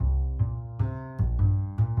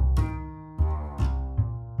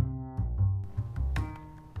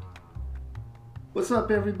What's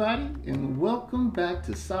up, everybody, and welcome back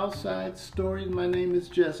to Southside Stories. My name is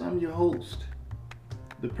Jess. I'm your host.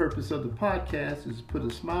 The purpose of the podcast is to put a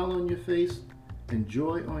smile on your face and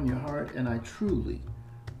joy on your heart, and I truly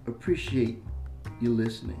appreciate you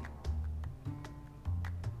listening.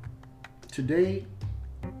 Today,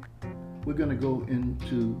 we're going to go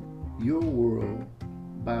into your world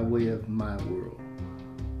by way of my world.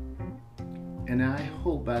 And I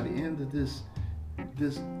hope by the end of this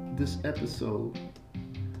episode,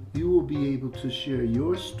 you will be able to share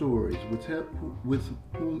your stories with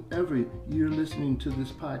whomever you're listening to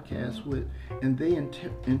this podcast with, and they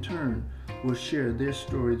in turn will share their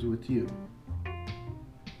stories with you.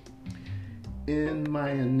 In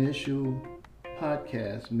my initial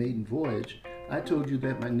podcast, Maiden Voyage, I told you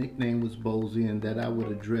that my nickname was Bozy and that I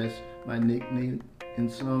would address my nickname in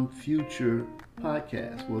some future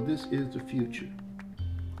podcast. Well, this is the future.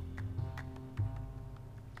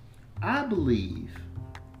 I believe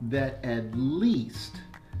that at least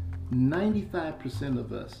 95%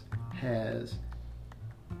 of us has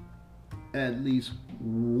at least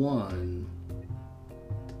one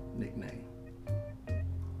nickname.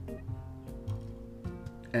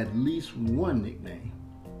 At least one nickname.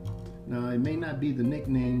 Now, it may not be the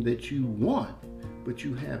nickname that you want, but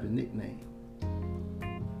you have a nickname.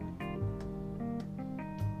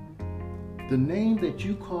 The name that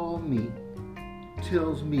you call me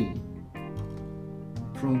tells me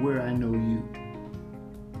from where I know you.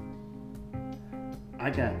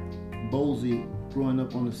 I got Bozy growing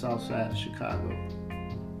up on the south side of Chicago.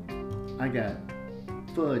 I got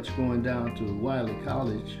Fudge going down to Wiley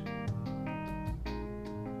College.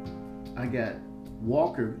 I got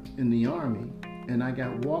Walker in the Army, and I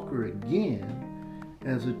got Walker again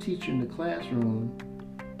as a teacher in the classroom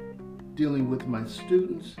dealing with my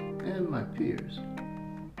students and my peers.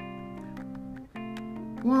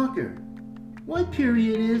 Walker, what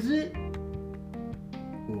period is it?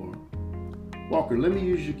 Or, Walker, let me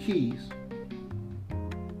use your keys.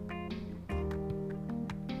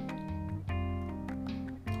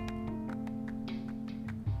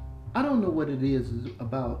 I don't know what it is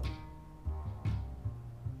about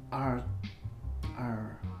our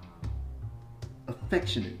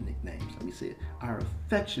affectionate nicknames. Let me say it. Our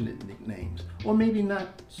affectionate nicknames, or maybe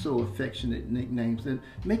not so affectionate nicknames, that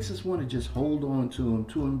makes us want to just hold on to them,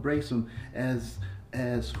 to embrace them as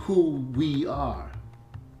who we are.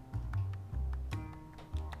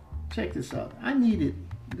 Check this out. I needed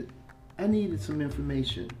some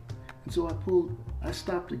information, and so I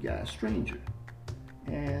stopped a guy, a stranger,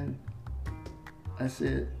 and I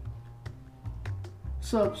said,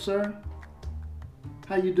 "What's up, sir?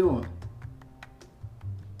 How you doing?"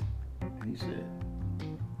 And he said,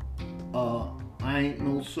 I ain't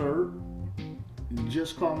no sir.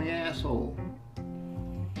 Just call me asshole."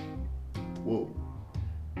 Whoa.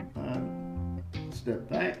 I stepped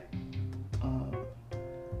back.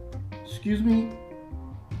 Excuse me?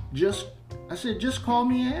 I said, just call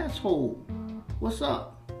me asshole. What's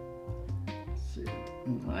up? I said,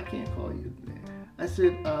 I can't call you that. I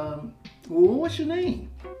said, well, what's your name?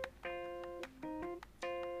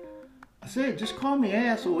 I said, just call me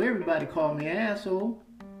asshole. Everybody call me asshole.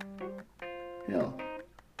 Hell,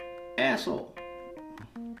 asshole.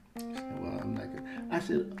 I said, well, I'm not good. I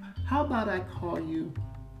said, how about I call you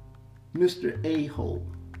Mr. A-hole?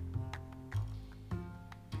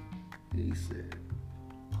 He said,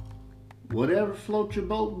 whatever floats your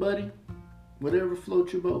boat, buddy. Whatever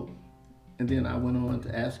floats your boat. And then I went on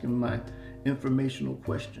to ask him my informational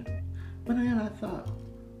question. But then I thought,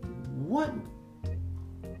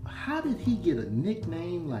 how did he get a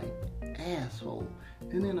nickname like asshole?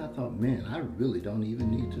 And then I thought, man, I really don't even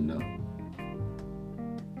need to know.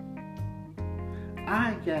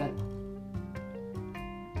 I got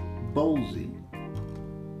Bozy.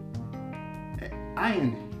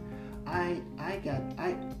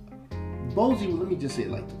 Bozy, let me just say it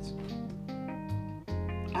like this.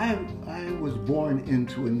 I was born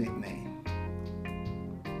into a nickname.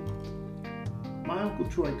 My Uncle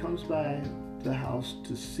Troy comes by the house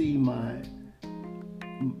to see my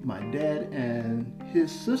dad and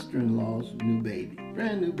his sister-in-law's new baby,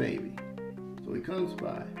 brand new baby. So he comes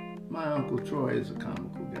by. My Uncle Troy is a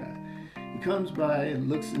comical guy. He comes by and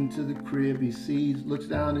looks into the crib. He looks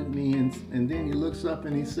down at me, and then he looks up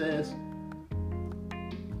and he says,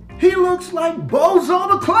 "He looks like Bozo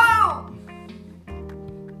the Clown."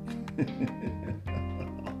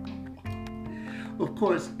 Of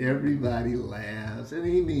course, everybody laughs, and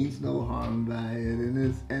he means no harm by it,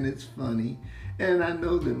 and it's funny. And I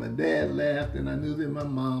know that my dad laughed, and I knew that my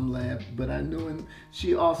mom laughed, but I knew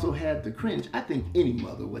she also had to cringe. I think any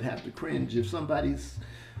mother would have to cringe if somebody's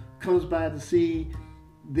comes by to see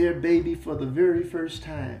their baby for the very first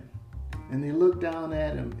time, and they look down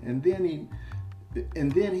at him, and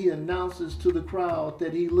then he announces to the crowd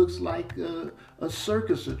that he looks like a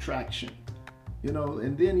circus attraction,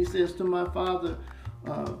 and then he says to my father,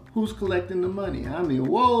 who's collecting the money? I mean,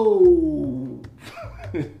 whoa.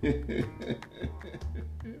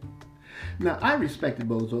 Now, I respected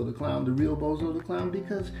Bozo the Clown, the real Bozo the Clown,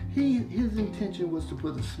 because his intention was to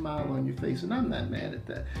put a smile on your face, and I'm not mad at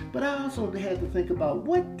that. But I also had to think about,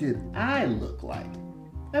 what did I look like?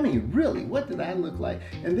 I mean, really, what did I look like?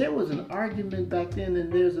 And there was an argument back then,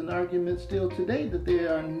 and there's an argument still today, that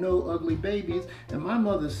there are no ugly babies. And my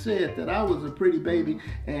mother said that I was a pretty baby,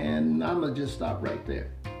 and I'm going to just stop right there.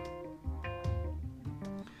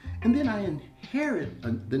 And then I inherit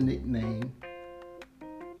the nickname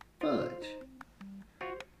Fudge.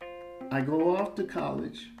 I go off to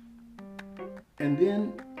college, and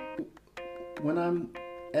then when I'm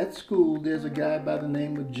at school, there's a guy by the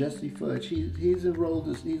name of Jesse Fudge. He's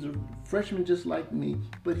enrolled he's a freshman just like me,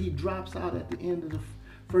 but he drops out at the end of the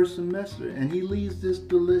first semester, and he leaves this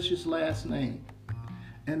delicious last name.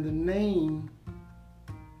 And the name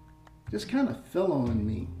just kind of fell on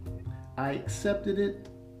me. I accepted it,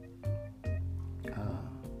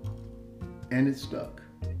 and it stuck.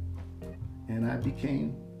 And I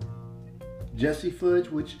became Jesse Fudge,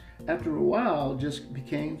 which after a while just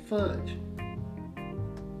became Fudge.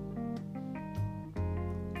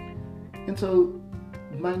 And so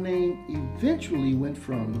my name eventually went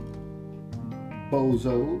from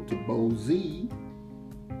Bozo to Bozy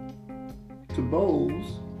to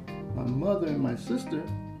Bose. My mother and my sister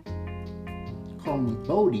called me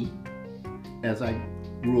Bodie as I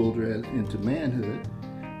grew older into manhood.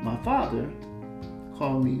 My father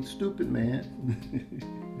called me Stupid Man.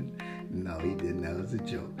 No, he didn't. That was a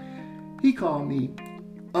joke. He called me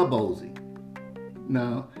a Bozy.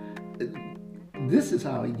 Now, this is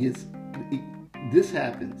how this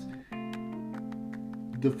happens.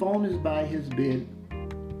 The phone is by his bed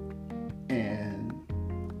and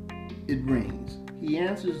it rings. He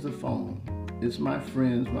answers the phone. It's my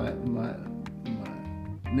friends, my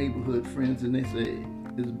neighborhood friends, and they say,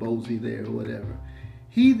 is Bozy there or whatever.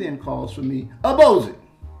 He then calls for me, a Bozy,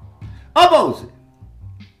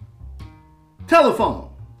 telephone.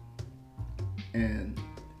 And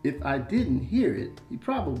if I didn't hear it, he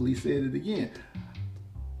probably said it again.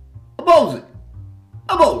 A Bozy,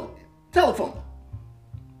 telephone.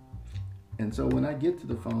 And so when I get to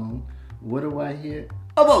the phone, what do I hear?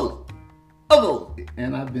 A Bozy.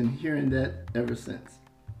 And I've been hearing that ever since.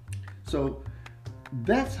 So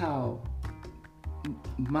that's how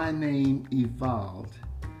my name evolved.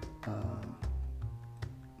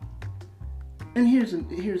 And here's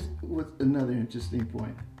what's another interesting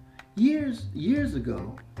point. Years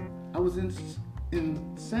ago, I was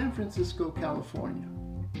in San Francisco, California.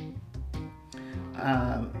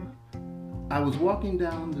 I was walking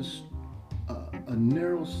down a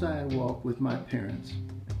narrow sidewalk with my parents,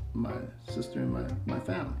 my sister and my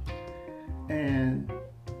family. And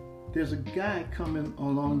there's a guy coming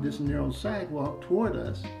along this narrow sidewalk toward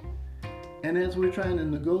us. And as we're trying to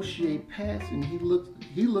negotiate passing, he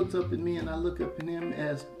looks up at me and I look up at him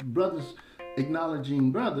as brothers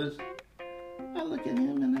acknowledging brothers. I look at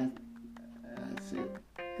him and I said,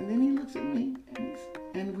 and then he looks at me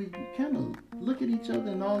and we kind of look at each other,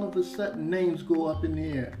 and all of a sudden names go up in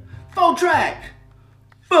the air. Fotrack!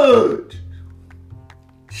 Fudge!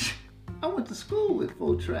 I went to school with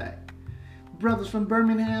Fotrack. Brothers from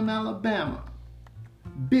Birmingham, Alabama.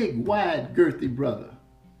 Big, wide, girthy brother.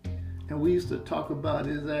 And we used to talk about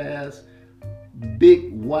his ass.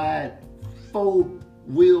 Big, wide,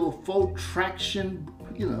 four-wheel, four-traction,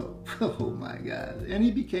 oh my God. And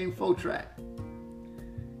he became Fotrack.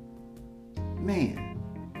 Man.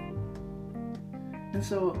 And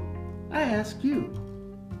so I ask you,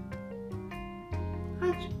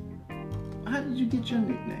 how did you get your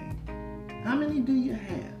nickname? How many do you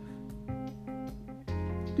have?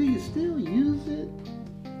 Do you still use it?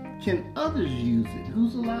 Can others use it?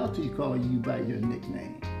 Who's allowed to call you by your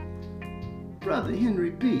nickname? Brother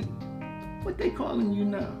Henry B., what they calling you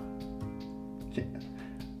now?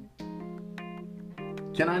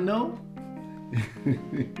 Can I know?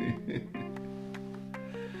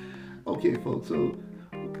 Okay, folks, so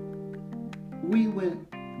we went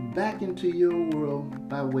back into your world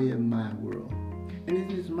by way of my world. And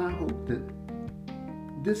it is my hope that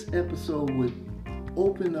this episode would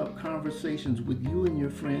open up conversations with you and your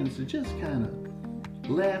friends to just kind of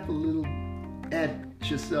laugh a little at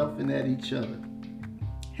yourself and at each other.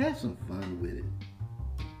 Have some fun with it.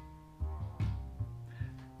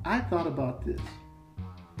 I thought about this.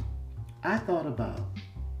 I thought about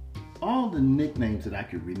all the nicknames that I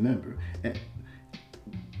could remember.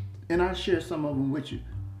 And I'll share some of them with you.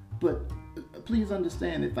 But please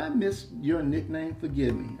understand, if I miss your nickname,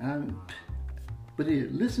 forgive me. But here,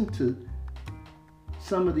 listen to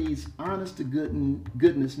some of these honest to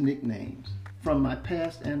goodness nicknames from my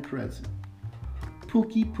past and present.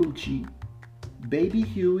 Pookie Poochie, Baby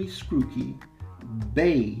Huey Scrooky,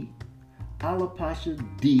 Bay, Alapasha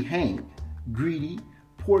D. Hank, Greedy,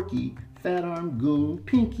 Porky, Fat Arm Goon,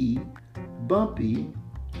 Pinky, Bumpy,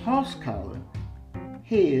 Hoss Collar,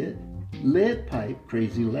 Head, Lead Pipe,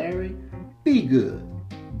 Crazy Larry, Be Good,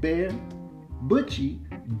 Bear, Butchie,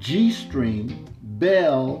 G-String,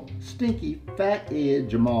 Bell, Stinky, Fat Ed,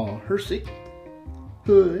 Jamal Hersick,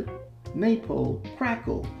 Hood, Maypole,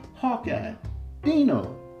 Crackle, Hawkeye,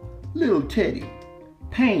 Dino, Little Teddy,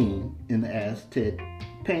 Pain in the Ass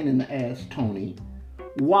Tony,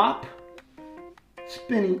 Wop,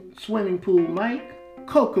 Swimming Pool Mike,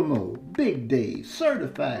 Kokomo, Big Dave,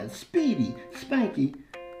 Certified, Speedy, Spanky,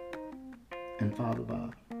 and Father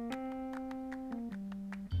Bob.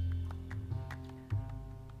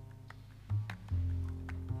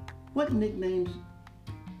 What nicknames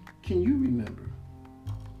can you remember?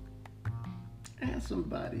 Ask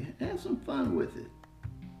somebody. Have some fun with it.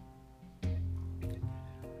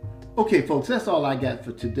 Okay, folks, that's all I got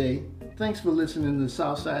for today. Thanks for listening to the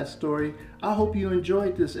Southside Story. I hope you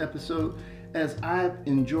enjoyed this episode as I've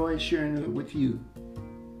enjoyed sharing it with you.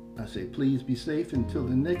 I say please be safe until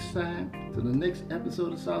the next time, to the next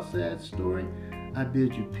episode of Southside Story. I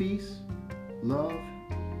bid you peace, love,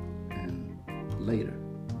 and later.